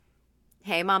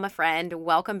Hey, mama friend,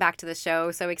 welcome back to the show.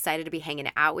 So excited to be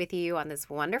hanging out with you on this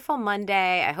wonderful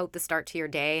Monday. I hope the start to your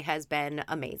day has been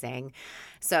amazing.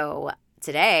 So,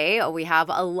 today we have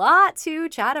a lot to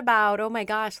chat about. Oh my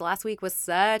gosh, last week was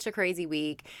such a crazy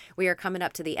week. We are coming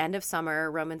up to the end of summer.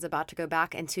 Roman's about to go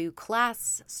back into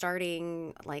class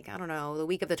starting, I don't know, the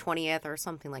week of the 20th or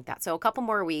something like that. So, a couple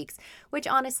more weeks, which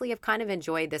honestly, I've kind of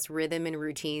enjoyed this rhythm and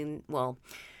routine. Well,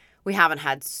 we haven't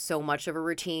had so much of a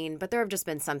routine, but there have just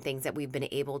been some things that we've been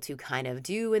able to kind of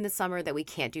do in the summer that we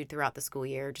can't do throughout the school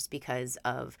year just because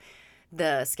of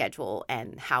the schedule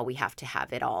and how we have to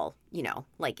have it all,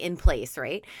 in place,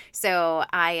 right? So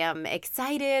I am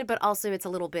excited, but also it's a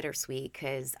little bittersweet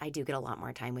because I do get a lot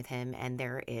more time with him and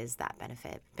there is that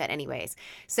benefit. But, anyways,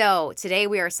 so today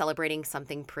we are celebrating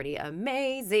something pretty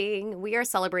amazing. We are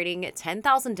celebrating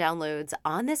 10,000 downloads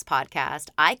on this podcast.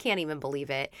 I can't even believe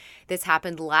it. This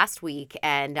happened last week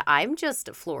and I'm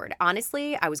just floored.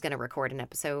 Honestly, I was going to record an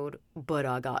episode, but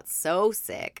I got so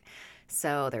sick.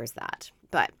 So there's that.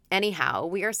 But anyhow,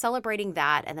 we are celebrating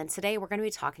that. And then today we're going to be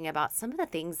talking about some of the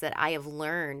things that I have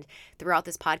learned throughout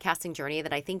this podcasting journey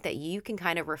that I think that you can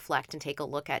kind of reflect and take a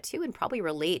look at too, and probably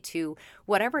relate to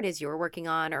whatever it is you're working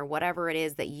on or whatever it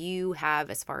is that you have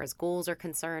as far as goals are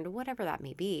concerned, whatever that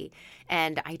may be.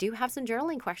 And I do have some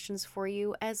journaling questions for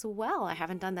you as well. I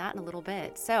haven't done that in a little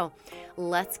bit. So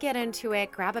let's get into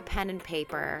it. Grab a pen and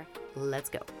paper. Let's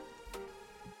go.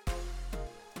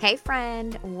 Hey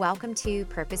friend, welcome to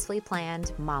Purposefully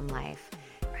Planned Mom Life.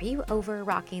 Are you over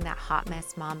rocking that hot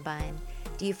mess mom bun?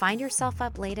 Do you find yourself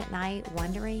up late at night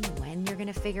wondering when you're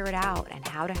going to figure it out and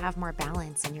how to have more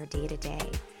balance in your day-to-day?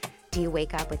 Do you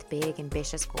wake up with big,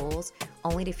 ambitious goals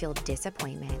only to feel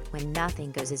disappointment when nothing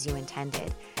goes as you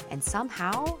intended and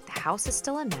somehow the house is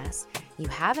still a mess, you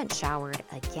haven't showered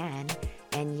again,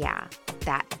 and yeah,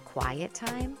 that quiet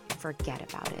time, forget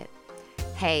about it.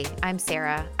 Hey, I'm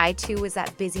Sarah. I too was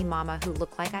that busy mama who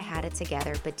looked like I had it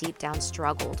together, but deep down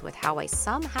struggled with how I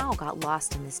somehow got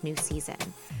lost in this new season.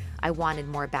 I wanted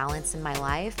more balance in my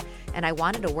life, and I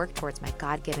wanted to work towards my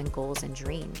God-given goals and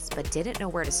dreams, but didn't know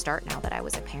where to start now that I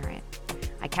was a parent.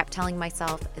 I kept telling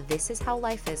myself, this is how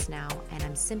life is now, and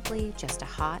I'm simply just a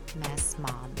hot mess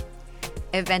mom.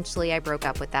 Eventually, I broke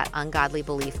up with that ungodly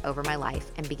belief over my life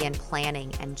and began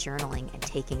planning and journaling and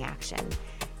taking action.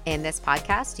 In this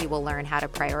podcast, you will learn how to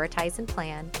prioritize and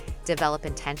plan, develop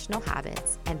intentional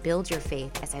habits, and build your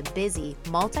faith as a busy,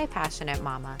 multi-passionate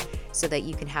mama so that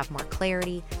you can have more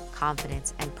clarity,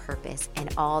 confidence, and purpose in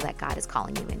all that God is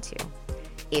calling you into.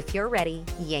 If you're ready,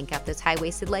 yank up those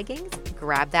high-waisted leggings,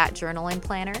 grab that journal and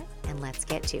planner, and let's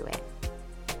get to it.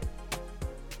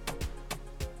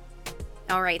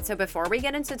 All right, so before we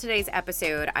get into today's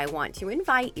episode, I want to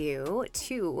invite you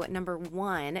to, number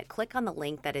one, click on the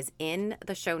link that is in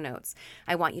the show notes.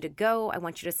 I want you to go. I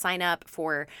want you to sign up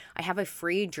for, I have a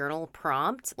free journal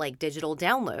prompt, digital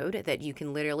download that you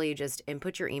can literally just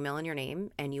input your email and your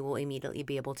name, and you will immediately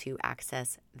be able to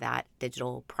access that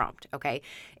digital prompt, okay?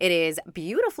 It is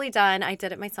beautifully done. I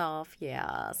did it myself.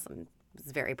 Yes, I'm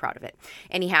very proud of it.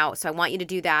 Anyhow, so I want you to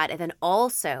do that. And then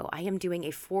also, I am doing a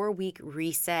 4-week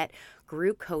reset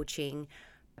group coaching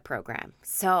program.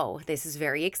 So this is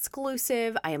very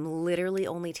exclusive. I am literally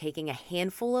only taking a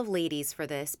handful of ladies for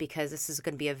this because this is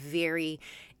going to be a very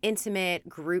intimate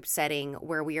group setting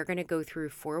where we are going to go through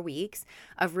 4 weeks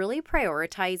of really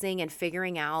prioritizing and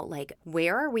figuring out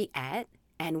where are we at?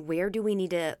 And where do we need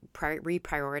to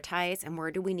reprioritize, and where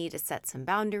do we need to set some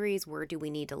boundaries? Where do we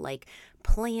need to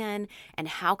plan, and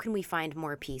how can we find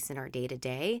more peace in our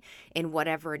day-to-day in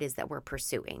whatever it is that we're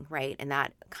pursuing, right? And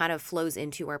that kind of flows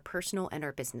into our personal and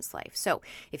our business life. So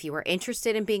if you are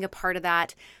interested in being a part of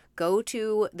that, go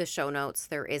to the show notes.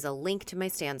 There is a link to my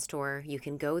Stan Store. You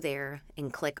can go there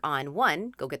and click on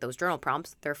 1, go get those journal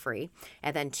prompts. They're free.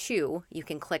 And then 2, you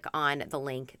can click on the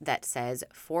link that says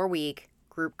 4-week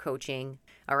group coaching.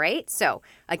 All right. So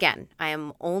again, I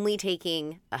am only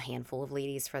taking a handful of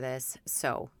ladies for this.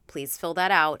 So please fill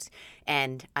that out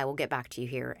and I will get back to you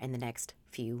here in the next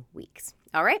few weeks.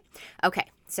 All right.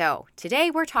 Okay. So today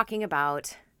we're talking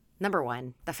about, number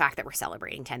one, the fact that we're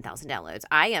celebrating 10,000 downloads.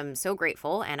 I am so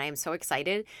grateful and I am so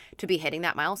excited to be hitting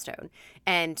that milestone.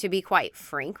 And to be quite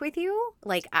frank with you,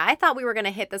 I thought we were going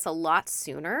to hit this a lot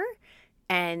sooner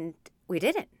and we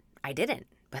didn't. I didn't,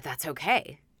 but that's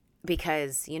okay.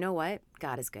 Because you know what?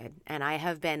 God is good. And I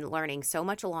have been learning so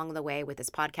much along the way with this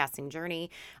podcasting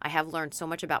journey. I have learned so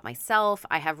much about myself.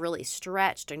 I have really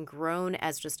stretched and grown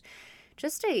as just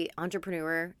a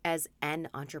entrepreneur, as an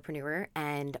entrepreneur,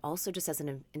 and also just as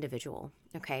an individual.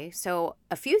 Okay. So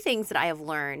a few things that I have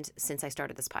learned since I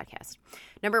started this podcast.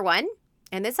 Number one,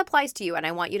 And this applies to you, and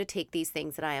I want you to take these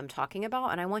things that I am talking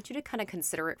about, and I want you to kind of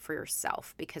consider it for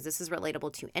yourself, because this is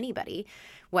relatable to anybody,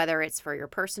 whether it's for your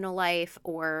personal life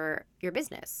or your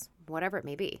business, whatever it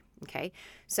may be, okay?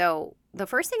 So the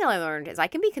first thing I learned is I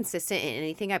can be consistent in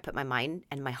anything I put my mind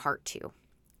and my heart to.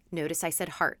 Notice I said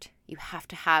heart. You have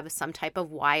to have some type of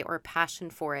why or passion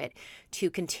for it to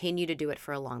continue to do it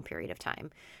for a long period of time.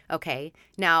 Okay.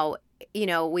 Now,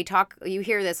 you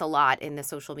hear this a lot in the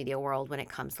social media world when it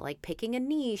comes to like picking a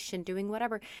niche and doing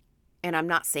whatever. And I'm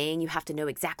not saying you have to know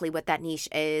exactly what that niche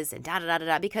is and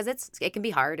da-da-da-da-da, because it can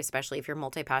be hard, especially if you're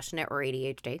multi-passionate or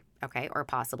ADHD, okay, or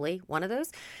possibly one of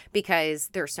those, because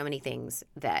there's so many things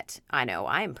that I know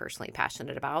I'm personally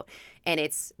passionate about, and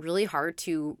it's really hard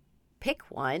to pick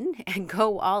one and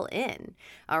go all in,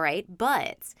 all right?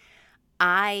 But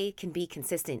I can be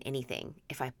consistent in anything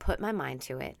if I put my mind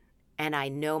to it and I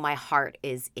know my heart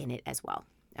is in it as well,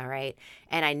 all right?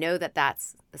 And I know that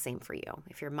that's the same for you.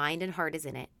 If your mind and heart is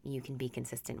in it, you can be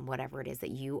consistent in whatever it is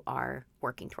that you are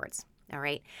working towards, all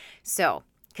right? So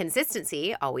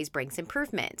consistency always brings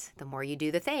improvement. The more you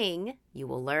do the thing, you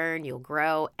will learn, you'll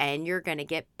grow, and you're going to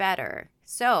get better.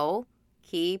 So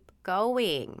keep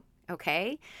going.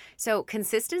 Okay. So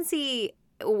consistency,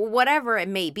 whatever it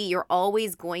may be, you're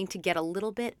always going to get a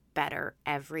little bit better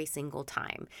every single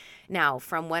time. Now,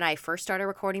 from when I first started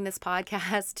recording this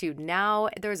podcast to now,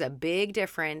 there's a big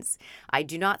difference. I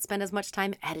do not spend as much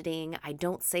time editing. I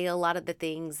don't say a lot of the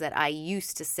things that I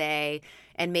used to say.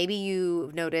 And maybe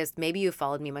you've noticed, maybe you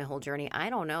followed me my whole journey. I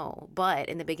don't know. But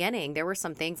in the beginning, there were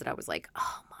some things that I was like,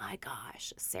 oh my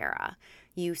gosh, Sarah,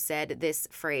 you said this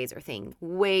phrase or thing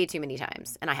way too many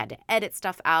times. And I had to edit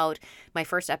stuff out. My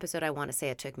first episode, I want to say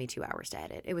it took me 2 hours to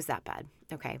edit. It was that bad.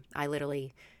 Okay. I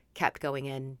literally kept going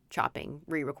in, chopping,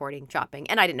 re-recording, chopping.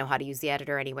 And I didn't know how to use the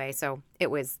editor anyway. So it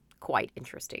was quite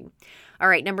interesting. All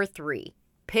right. Number 3,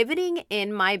 pivoting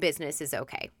in my business is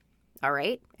okay. All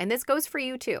right. And this goes for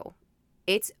you too.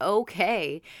 It's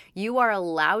okay. You are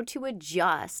allowed to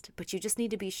adjust, but you just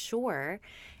need to be sure.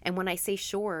 And when I say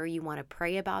sure, you want to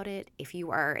pray about it. If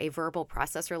you are a verbal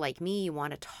processor like me, you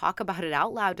want to talk about it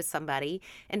out loud to somebody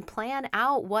and plan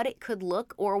out what it could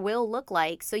look or will look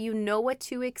like so you know what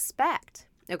to expect.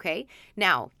 Okay?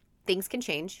 Now, things can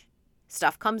change.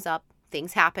 Stuff comes up.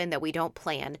 Things happen that we don't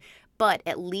plan. But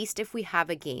at least if we have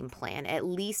a game plan, at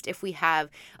least if we have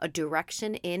a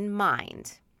direction in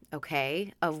mind,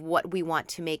 okay, of what we want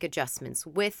to make adjustments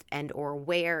with and or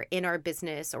where in our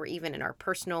business or even in our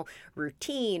personal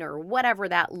routine or whatever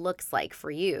that looks like for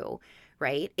you,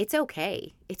 right? It's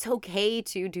okay. It's okay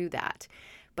to do that.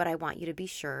 But I want you to be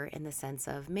sure in the sense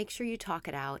of make sure you talk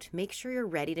it out, make sure you're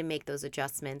ready to make those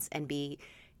adjustments and be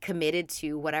committed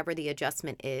to whatever the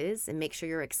adjustment is, and make sure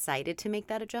you're excited to make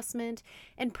that adjustment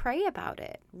and pray about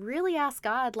it. Really ask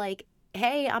God, like,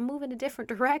 hey, I'm moving a different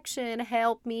direction.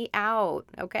 Help me out.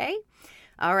 Okay.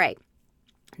 All right.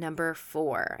 Number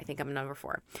 4. I think I'm number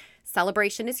 4.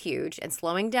 Celebration is huge, and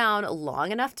slowing down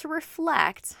long enough to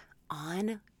reflect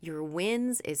on your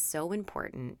wins is so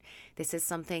important. This is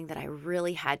something that I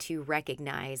really had to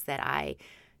recognize that I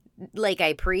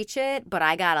preach it, but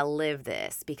I gotta live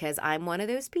this, because I'm one of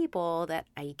those people that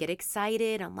I get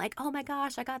excited. I'm like, oh my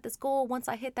gosh, I got this goal. Once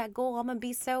I hit that goal, I'm gonna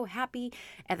be so happy.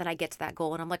 And then I get to that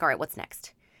goal and I'm like, all right, what's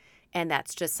next? And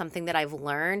that's just something that I've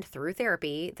learned through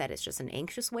therapy, that it's just an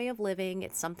anxious way of living.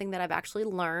 It's something that I've actually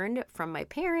learned from my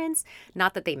parents.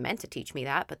 Not that they meant to teach me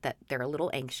that, but that they're a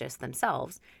little anxious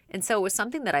themselves. And so it was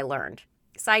something that I learned.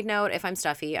 Side note, if I'm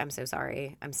stuffy, I'm so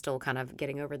sorry. I'm still kind of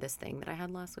getting over this thing that I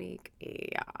had last week.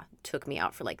 Yeah, took me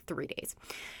out for like 3 days.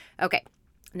 Okay,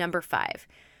 number 5.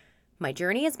 My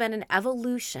journey has been an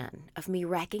evolution of me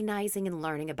recognizing and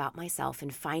learning about myself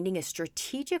and finding a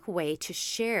strategic way to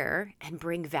share and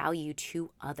bring value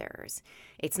to others.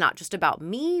 It's not just about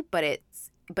me, but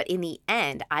in the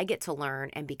end, I get to learn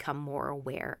and become more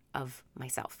aware of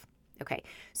myself. Okay,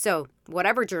 so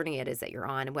whatever journey it is that you're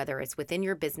on, whether it's within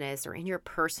your business or in your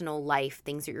personal life,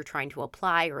 things that you're trying to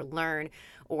apply or learn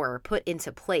or put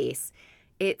into place,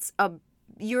 it's an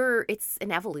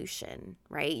evolution,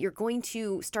 right? You're going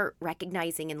to start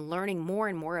recognizing and learning more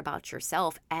and more about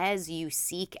yourself as you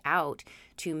seek out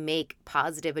to make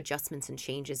positive adjustments and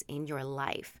changes in your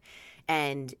life.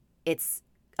 And it's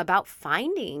about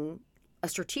finding a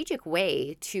strategic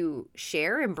way to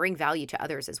share and bring value to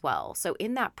others as well. So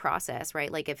in that process,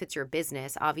 right, like if it's your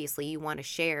business, obviously you want to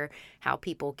share how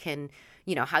people can,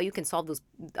 how you can solve those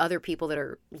other people that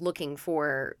are looking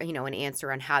for, an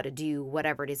answer on how to do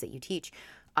whatever it is that you teach.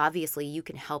 Obviously you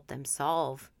can help them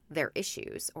solve their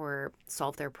issues or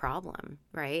solve their problem,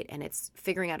 right? And it's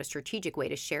figuring out a strategic way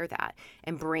to share that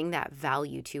and bring that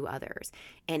value to others.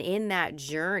 And in that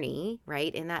journey,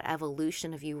 right, in that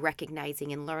evolution of you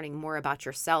recognizing and learning more about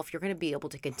yourself, you're going to be able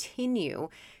to continue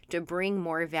to bring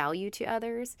more value to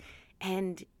others.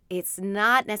 And it's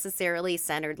not necessarily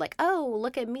centered like, oh,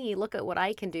 look at me, look at what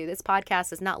I can do. This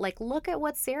podcast is not like, look at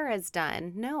what Sarah's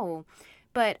done. No,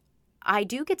 but I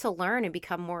do get to learn and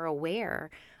become more aware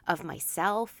of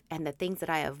myself and the things that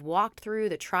I have walked through,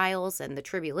 the trials and the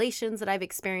tribulations that I've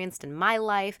experienced in my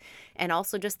life, and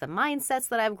also just the mindsets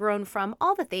that I've grown from,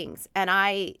 all the things. And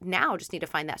I now just need to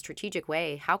find that strategic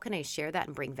way. How can I share that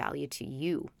and bring value to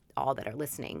you, all that are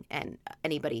listening, and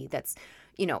anybody that's,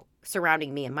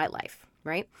 surrounding me in my life,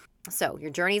 right? So your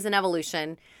journey is an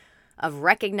evolution of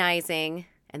recognizing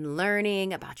and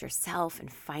learning about yourself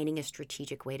and finding a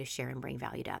strategic way to share and bring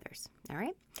value to others. All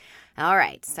right. All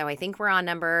right. So I think we're on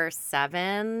number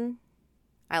 7.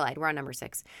 I lied. We're on number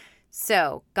 6.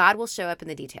 So God will show up in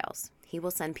the details. He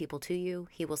will send people to you.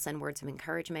 He will send words of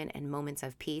encouragement and moments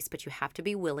of peace, but you have to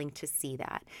be willing to see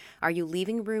that. Are you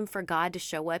leaving room for God to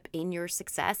show up in your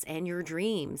success and your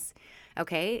dreams?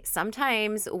 Okay.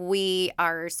 Sometimes we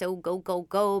are so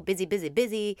go,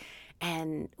 busy,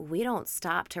 and we don't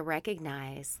stop to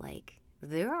recognize like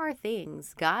there are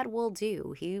things God will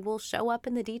do. He will show up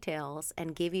in the details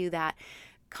and give you that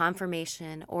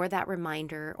confirmation or that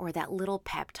reminder or that little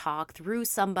pep talk through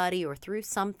somebody or through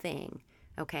something.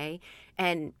 Okay.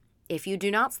 And if you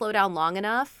do not slow down long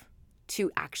enough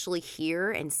to actually hear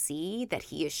and see that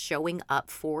he is showing up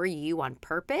for you on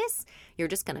purpose, you're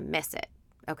just going to miss it.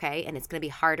 Okay. And it's going to be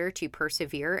harder to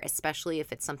persevere, especially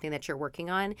if it's something that you're working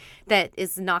on that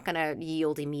is not going to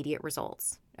yield immediate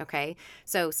results. Okay.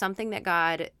 So something that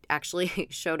God actually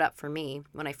showed up for me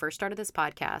when I first started this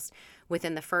podcast,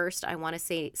 within the first, I want to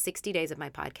say 60 days of my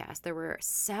podcast, there were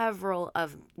several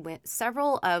of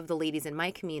the ladies in my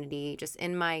community, just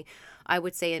in my, I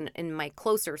would say in my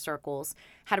closer circles,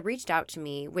 had reached out to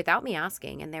me without me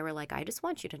asking. And they were like, I just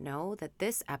want you to know that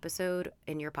this episode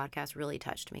in your podcast really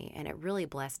touched me and it really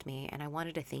blessed me. And I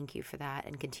wanted to thank you for that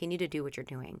and continue to do what you're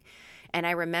doing. And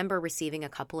I remember receiving a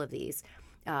couple of these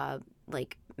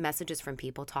like messages from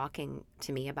people talking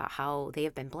to me about how they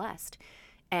have been blessed.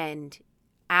 And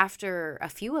after a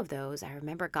few of those, I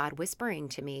remember God whispering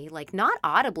to me, like not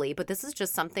audibly, but this is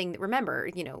just something, remember,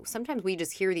 sometimes we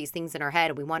just hear these things in our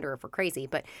head and we wonder if we're crazy,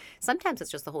 but sometimes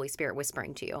it's just the Holy Spirit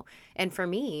whispering to you. And for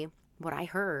me, what I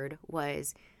heard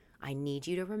was, I need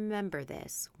you to remember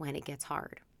this when it gets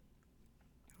hard.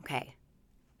 Okay,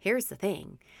 here's the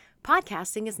thing.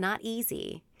 Podcasting is not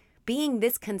easy. Being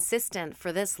this consistent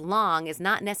for this long is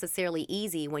not necessarily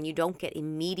easy when you don't get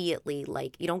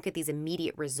you don't get these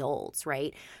immediate results,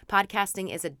 right?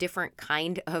 Podcasting is a different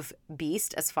kind of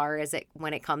beast as far as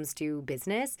when it comes to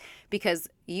business, because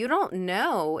you don't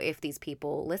know if these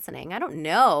people listening, I don't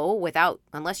know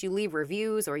unless you leave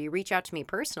reviews or you reach out to me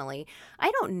personally,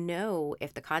 I don't know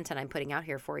if the content I'm putting out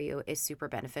here for you is super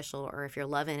beneficial or if you're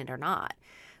loving it or not.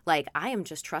 Like, I am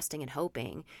just trusting and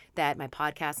hoping that my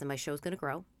podcast and my show is going to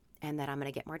grow, and that I'm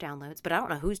going to get more downloads. But I don't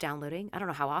know who's downloading. I don't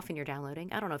know how often you're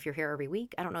downloading. I don't know if you're here every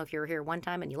week. I don't know if you're here one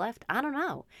time and you left. I don't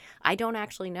know. I don't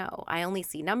actually know. I only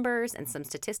see numbers and some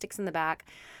statistics in the back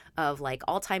of like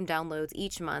all-time downloads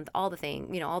each month, all the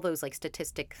thing, all those like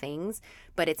statistic things,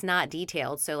 but it's not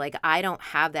detailed. So like, I don't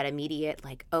have that immediate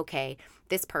like, okay,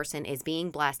 this person is being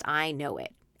blessed. I know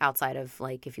it. Outside of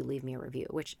like if you leave me a review,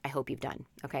 which I hope you've done.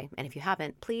 Okay. And if you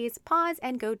haven't, please pause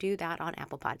and go do that on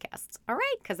Apple Podcasts. All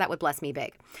right. Because that would bless me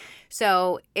big.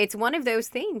 So it's one of those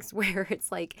things where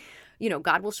it's like,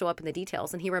 God will show up in the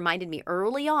details. And he reminded me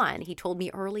early on, he told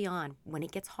me early on, when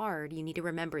it gets hard, you need to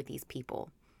remember these people.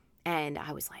 And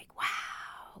I was like,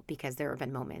 wow, because there have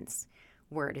been moments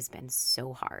where it has been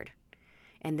so hard.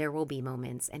 And there will be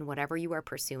moments in whatever you are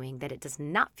pursuing that it does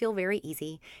not feel very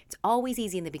easy. It's always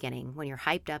easy in the beginning when you're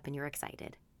hyped up and you're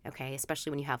excited, okay?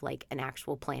 Especially when you have like an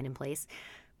actual plan in place.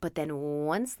 But then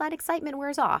once that excitement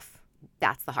wears off,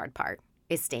 that's the hard part,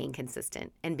 is staying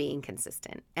consistent and being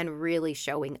consistent and really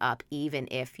showing up even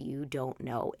if you don't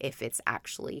know if it's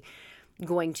actually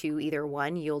going to either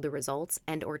one, yield the results,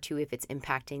 and or two, if it's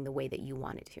impacting the way that you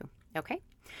want it to, okay?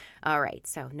 All right,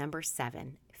 so number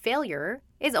 7. Failure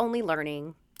is only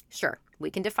learning. Sure,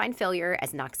 we can define failure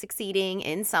as not succeeding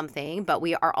in something, but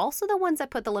we are also the ones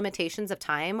that put the limitations of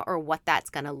time or what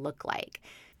that's going to look like.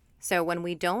 So when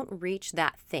we don't reach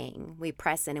that thing, we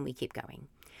press in and we keep going.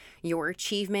 Your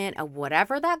achievement of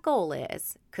whatever that goal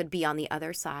is could be on the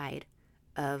other side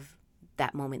of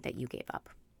that moment that you gave up.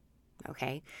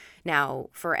 Okay. Now,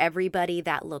 for everybody,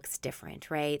 that looks different,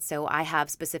 right? So I have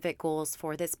specific goals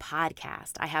for this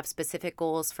podcast. I have specific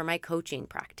goals for my coaching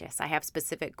practice. I have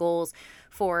specific goals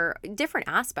for different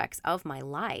aspects of my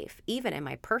life, even in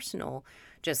my personal,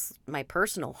 just my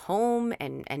personal home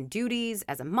and duties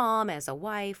as a mom, as a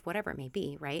wife, whatever it may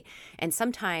be, right? And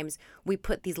sometimes we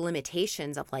put these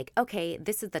limitations of like, okay,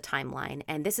 this is the timeline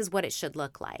and this is what it should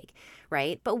look like,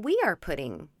 right? But we are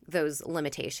putting those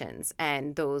limitations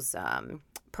and those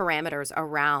parameters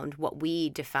around what we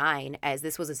define as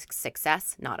this was a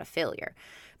success, not a failure.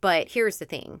 But here's the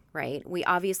thing, right? We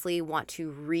obviously want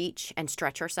to reach and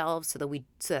stretch ourselves so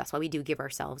that's why we do give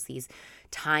ourselves these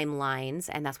timelines,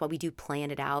 and that's why we do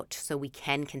plan it out so we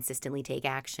can consistently take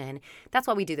action. That's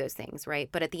why we do those things, right?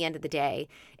 But at the end of the day,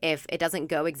 if it doesn't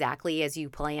go exactly as you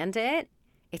planned it,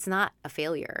 it's not a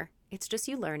failure. It's just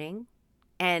you learning.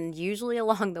 And usually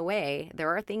along the way, there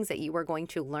are things that you are going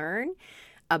to learn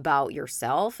about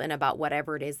yourself and about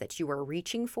whatever it is that you are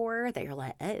reaching for that you're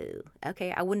like, oh,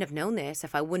 okay, I wouldn't have known this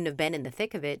if I wouldn't have been in the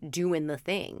thick of it doing the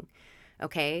thing.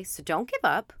 Okay, so don't give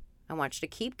up. I want you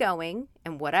to keep going.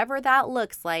 And whatever that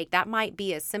looks like, that might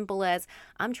be as simple as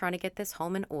I'm trying to get this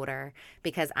home in order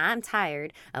because I'm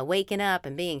tired of waking up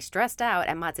and being stressed out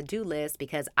at my to-do list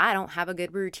because I don't have a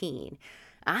good routine.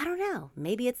 I don't know.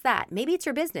 Maybe it's that. Maybe it's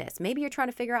your business. Maybe you're trying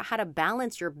to figure out how to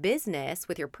balance your business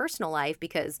with your personal life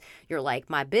because you're like,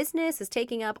 my business is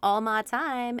taking up all my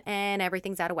time and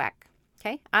everything's out of whack.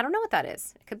 Okay. I don't know what that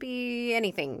is. It could be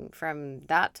anything from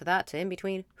that to in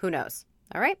between. Who knows?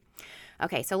 All right.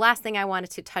 Okay. So last thing I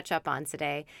wanted to touch up on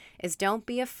today is don't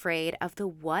be afraid of the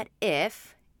what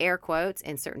if, air quotes,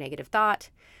 insert negative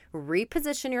thought.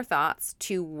 Reposition your thoughts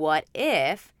to what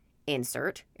if,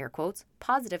 insert, air quotes,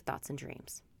 positive thoughts and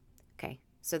dreams. Okay,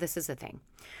 so this is the thing.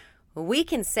 We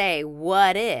can say,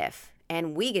 what if,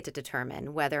 and we get to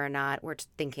determine whether or not we're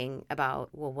thinking about,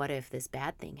 well, what if this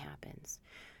bad thing happens?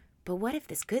 But what if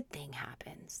this good thing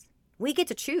happens? We get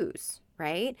to choose,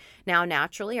 right? Now,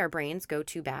 naturally, our brains go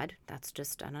to bad. That's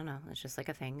just, I don't know, it's just like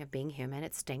a thing of being human.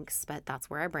 It stinks, but that's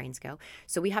where our brains go.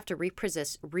 So we have to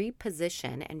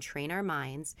reposition and train our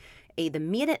minds. The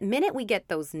minute we get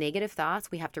those negative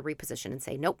thoughts, we have to reposition and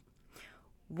say, nope,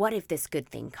 what if this good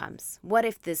thing comes? What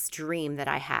if this dream that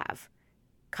I have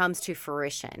comes to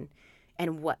fruition?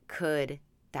 And what could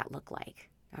that look like?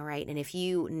 All right. And if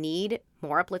you need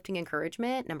more uplifting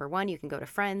encouragement, number one, you can go to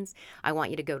Friends. I want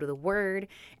you to go to the Word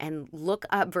and look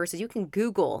up verses. You can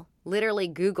literally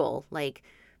Google like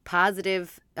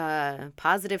positive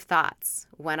thoughts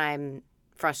when I'm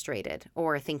frustrated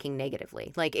or thinking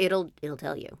negatively. Like it'll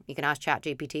tell you. You can ask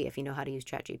ChatGPT if you know how to use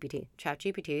ChatGPT.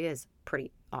 ChatGPT is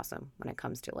pretty awesome when it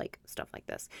comes to like stuff like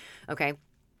this. Okay.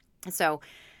 So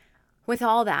with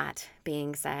all that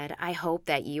being said, I hope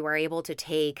that you are able to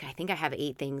take, I think I have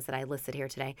 8 things that I listed here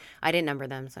today. I didn't number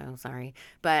them, so sorry,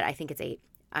 but I think it's 8.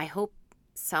 I hope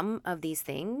some of these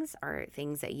things are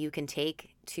things that you can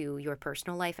take to your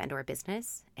personal life and or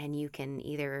business, and you can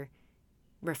either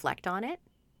reflect on it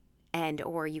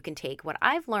or you can take what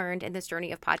I've learned in this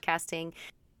journey of podcasting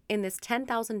in this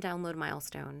 10,000 download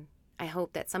milestone. I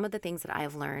hope that some of the things that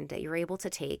I've learned that you're able to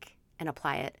take and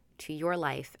apply it to your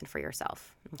life and for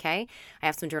yourself. Okay. I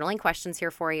have some journaling questions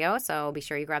here for you, so be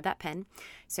sure you grab that pen.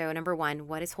 So number 1,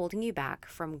 what is holding you back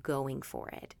from going for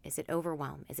it? Is it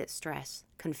overwhelm? Is it stress,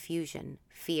 confusion,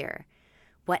 fear?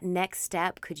 What next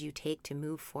step could you take to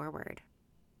move forward?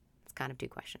 It's kind of 2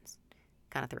 questions,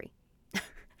 kind of 3.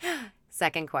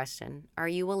 Second question, are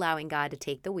you allowing God to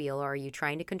take the wheel, or are you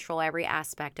trying to control every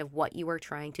aspect of what you are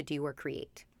trying to do or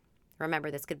create? Remember,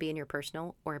 this could be in your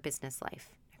personal or business life.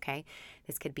 Okay,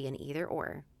 this could be an either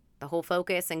or. The whole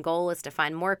focus and goal is to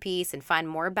find more peace and find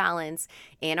more balance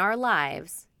in our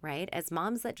lives, right? As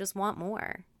moms that just want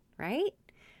more, right?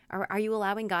 Are you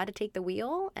allowing God to take the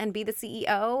wheel and be the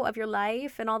CEO of your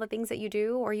life and all the things that you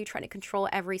do? Or are you trying to control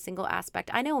every single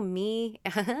aspect? I know me,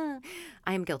 I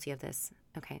am guilty of this.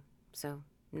 Okay, so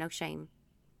no shame,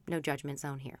 no judgment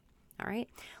zone here. All right,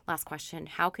 last question.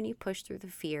 How can you push through the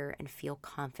fear and feel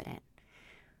confident?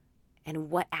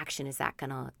 And what action is that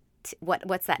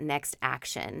what's that next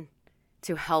action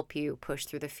to help you push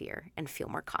through the fear and feel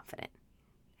more confident?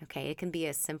 Okay, it can be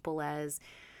as simple as,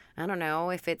 I don't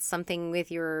know, if it's something with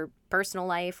your personal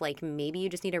life, like maybe you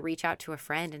just need to reach out to a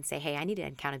friend and say, hey, I need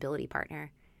an accountability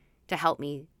partner to help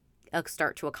me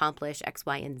start to accomplish X,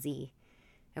 Y, and Z.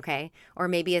 Okay. Or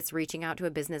maybe it's reaching out to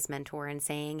a business mentor and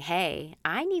saying, hey,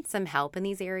 I need some help in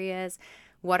these areas.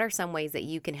 What are some ways that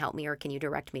you can help me, or can you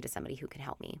direct me to somebody who can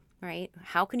help me, right?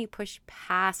 How can you push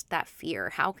past that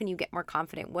fear? How can you get more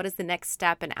confident? What does the next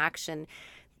step and action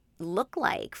look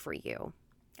like for you?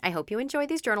 I hope you enjoy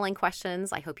these journaling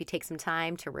questions. I hope you take some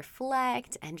time to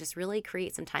reflect and just really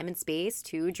create some time and space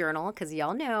to journal, because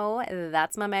y'all know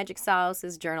that's my magic sauce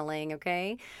is journaling,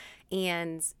 okay?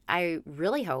 And I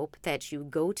really hope that you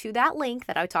go to that link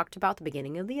that I talked about at the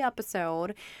beginning of the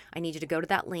episode. I need you to go to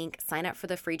that link, sign up for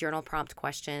the free journal prompt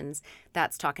questions.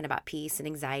 That's talking about peace and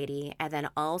anxiety. And then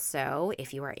also,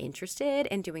 if you are interested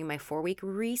in doing my 4-week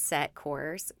reset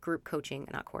course, group coaching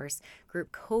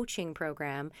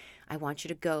program, I want you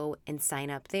to go and sign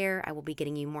up there. I will be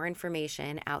getting you more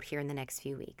information out here in the next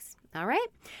few weeks. All right?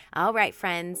 All right,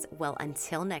 friends. Well,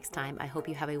 until next time, I hope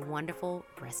you have a wonderful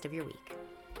rest of your week.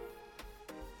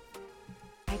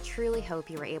 I truly hope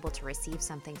you were able to receive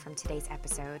something from today's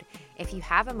episode. If you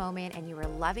have a moment and you are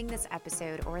loving this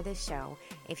episode or this show,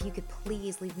 if you could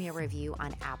please leave me a review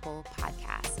on Apple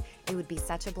Podcasts. It would be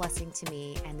such a blessing to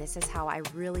me, and this is how I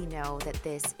really know that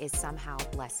this is somehow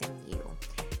blessing you.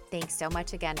 Thanks so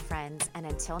much again, friends, and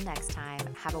until next time,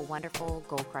 have a wonderful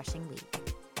goal-crushing week.